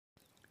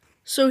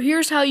So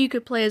here's how you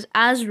could play as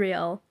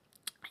Azrael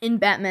in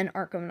Batman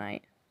Arkham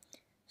Knight.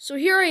 So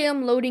here I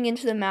am loading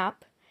into the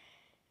map,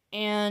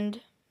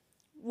 and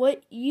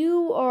what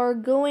you're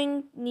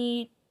going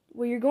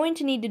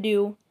to need to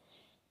do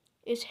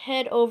is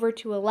head over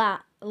to a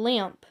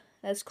lamp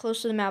that's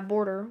close to the map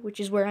border, which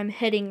is where I'm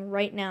heading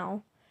right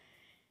now.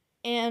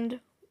 And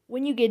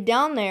when you get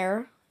down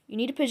there, you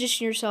need to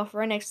position yourself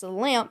right next to the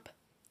lamp.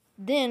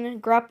 Then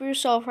grapple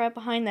yourself right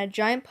behind that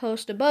giant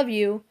post above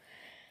you.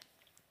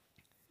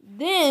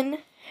 Then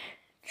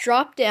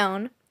drop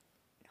down.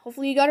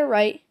 Hopefully you got it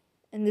right.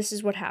 And this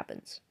is what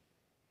happens.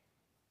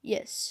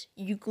 Yes,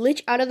 you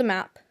glitch out of the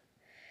map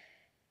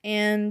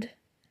and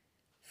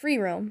free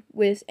roam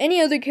with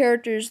any other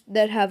characters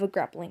that have a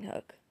grappling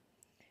hook.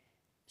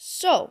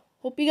 So,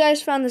 hope you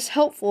guys found this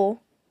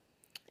helpful,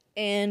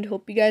 and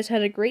hope you guys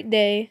had a great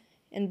day,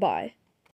 and bye.